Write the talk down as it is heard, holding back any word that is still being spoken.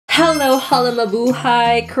Hello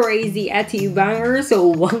mabuhay, crazy Atebangers.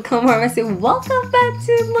 So welcome back to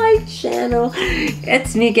my channel.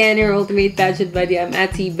 It's me again, your ultimate pageant buddy. I'm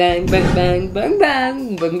Atebang, bang bang bang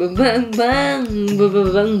bang bang bang bang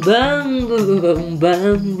bang bang bang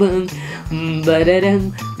bang bang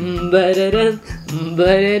ba-da-dum ba-da-dum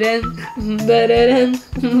ba-da-dum ba-da-dum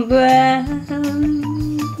bang.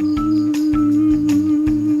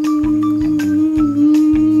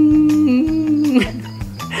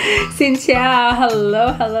 Cynthia,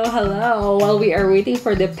 hello. While we are waiting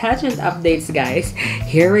for the pageant updates, guys,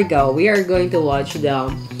 here we go. We are going to watch the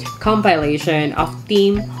compilation of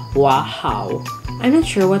Team Wahao. I'm not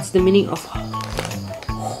sure what's the meaning of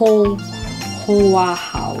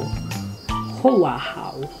Wahao.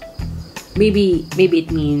 Maybe it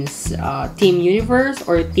means Team Universe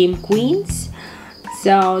or Team Queens.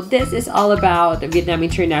 So this is all about Vietnam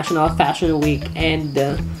International Fashion Week, and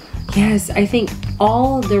yes, I think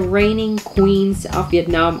all the reigning queens of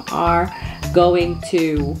Vietnam are going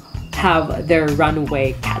to have their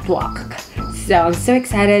runway catwalk. So I'm so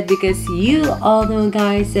excited because you all know,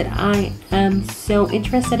 guys, that I am so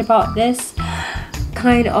interested about this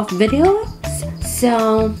kind of videos.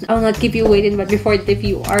 So I'll not keep you waiting, but before that, if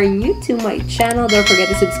you are new to my channel, don't forget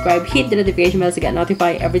to subscribe, hit the notification bell to get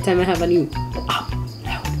notified every time I have a new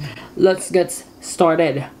upload. Let's get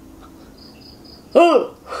started.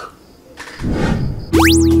 Oh!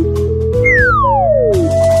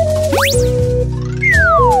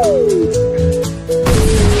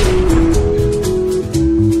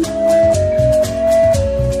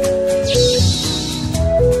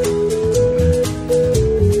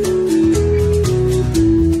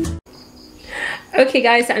 Okay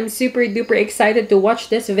guys, I'm super duper excited to watch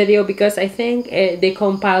this video because I think they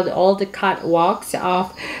compiled all the catwalks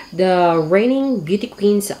of the reigning beauty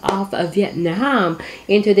queens of Vietnam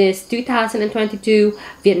into this 2022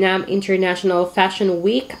 Vietnam International Fashion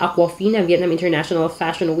Week, Aquafina Vietnam International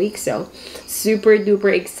Fashion Week. So super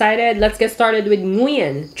duper excited. Let's get started with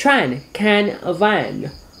Nguyen Tran Can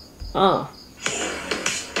Van.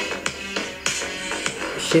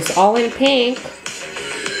 She's all in pink.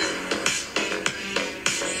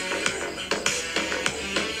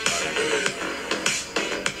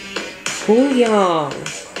 Young.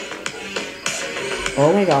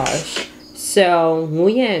 Oh my gosh. So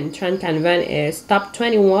Nguyen Tran Can Van is top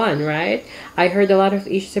 21, right? I heard a lot of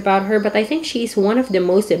issues about her, but I think she's one of the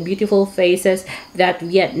most beautiful faces that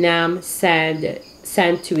Vietnam sent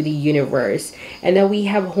to the universe. And then we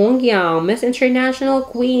have Hong Yang, Miss International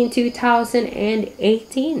Queen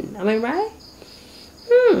 2018. Am I right?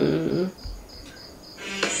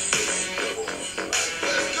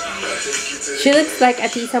 She looks like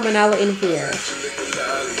Atisa Manalo in here.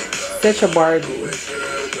 Such a Barbie.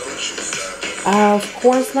 Of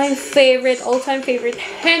course, my favorite, all-time favorite,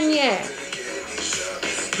 Henya.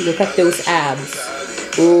 Look at those abs.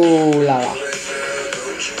 Ooh la la.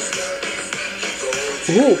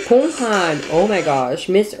 Ooh, Kung Han. Oh my gosh.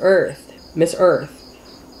 Miss Earth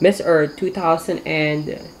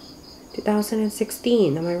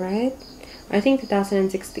 2016. Am I right? I think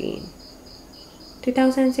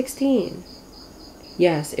 2016.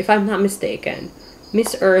 Yes, if I'm not mistaken.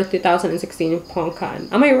 Miss Earth 2016 Pong Kan.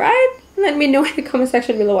 Am I right? Let me know in the comment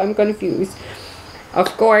section below. I'm confused.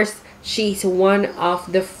 Of course, she's one of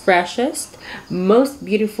the freshest, most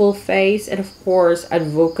beautiful face, and of course,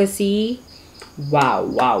 advocacy.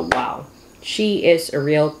 Wow. She is a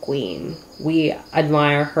real queen. We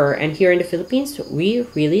admire her, and here in the Philippines, we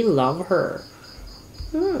really love her.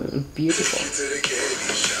 Beautiful.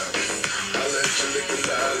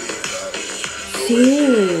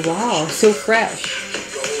 See, wow, so fresh.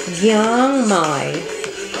 Young Mai.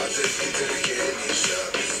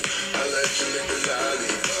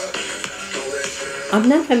 I'm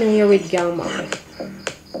not familiar with Young Mai.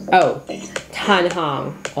 Oh, Tan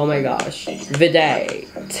Hong. Oh my gosh. Vidate.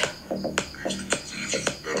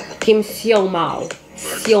 Kim Siêu Mao.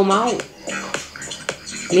 Siêu Mao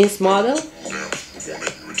means model.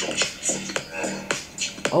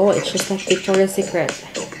 Oh, it's just like Victoria's Secret.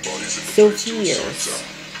 So fierce.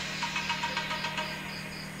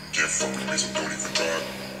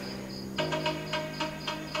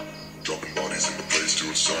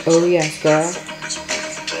 Oh yes, girl.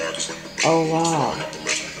 Oh wow.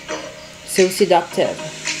 So seductive.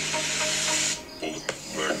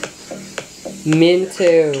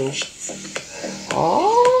 Minto.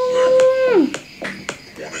 Oh.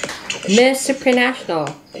 Miss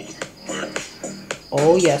Supranational.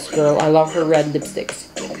 Oh yes, girl. I love her red lipsticks.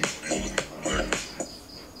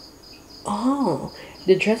 Oh,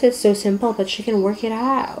 the dress is so simple, but she can work it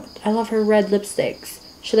out. I love her red lipsticks.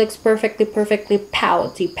 She looks perfectly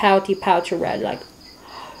pouty red. Like,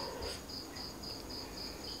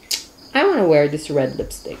 I want to wear this red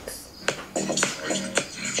lipsticks.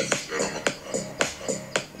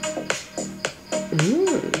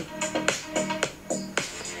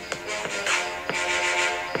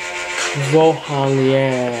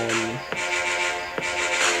 Vohangyan.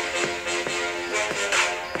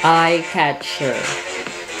 Eye catcher.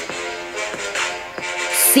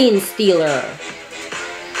 Scene stealer.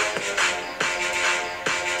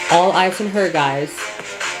 All eyes on her, guys.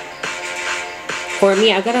 For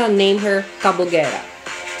me, I'm gonna name her Kabugera.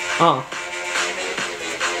 Oh.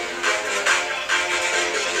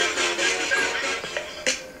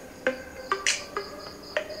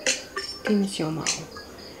 Team Xiaomao.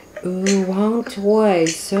 Ooh, Wang Tui,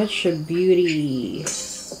 such a beauty.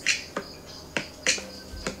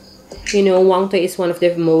 You know, Wang Tui is one of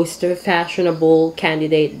the most fashionable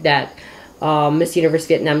candidate that Miss Universe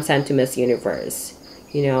Vietnam sent to Miss Universe.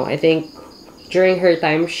 You know, I think during her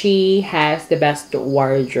time, she has the best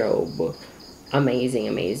wardrobe. Amazing,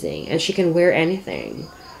 amazing. And she can wear anything.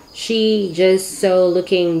 She just so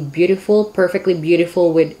looking beautiful, perfectly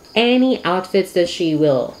beautiful with any outfits that she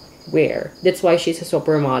will wear. That's why she's a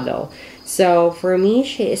supermodel. So for me,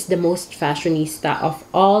 she is the most fashionista of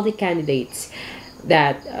all the candidates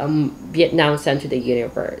that Vietnam sent to the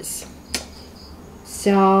universe.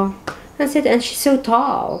 So that's it. And she's so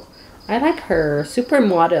tall. I like her.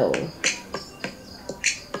 Supermodel.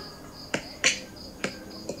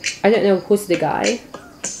 I don't know who's the guy.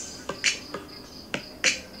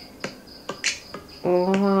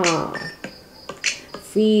 Ah,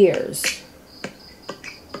 fierce.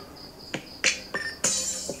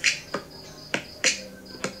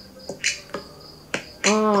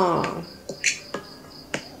 Ah,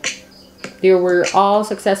 they were all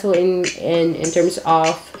successful in terms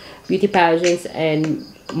of beauty pageants and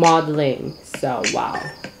modeling. So wow.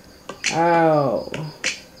 Oh.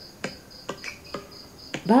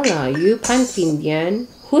 Bella, you pantin yan.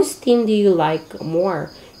 Whose team do you like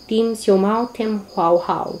more? Team Xiaomao, Team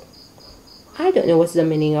Hao? I don't know what's the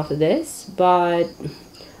meaning of this, but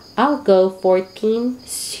I'll go for Team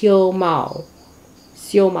Xiaomao.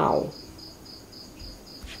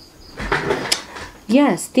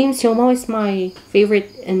 Yes, Team Xiaomao is my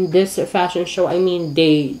favorite in this fashion show. I mean,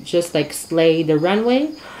 they just like slay the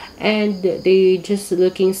runway, and they just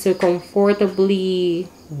looking so comfortably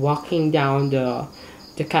walking down the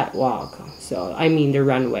catwalk. So I mean the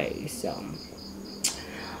runway. So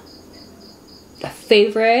the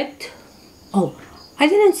favorite. Oh, I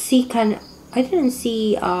didn't see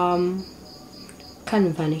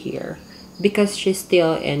Kanvan here because she's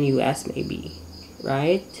still in US, maybe,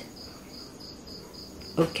 right?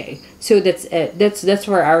 Okay, so that's it. That's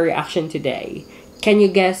for our reaction today. Can you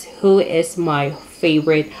guess who is my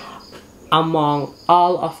favorite among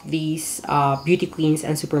all of these beauty queens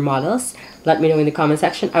and supermodels? Let me know in the comment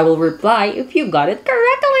section. I will reply if you got it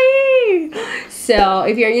correctly. So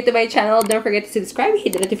if you're new to my channel, don't forget to subscribe,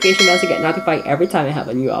 hit the notification bell to get notified every time I have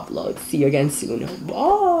a new upload. See you again soon.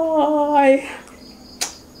 Bye.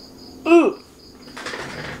 Ooh.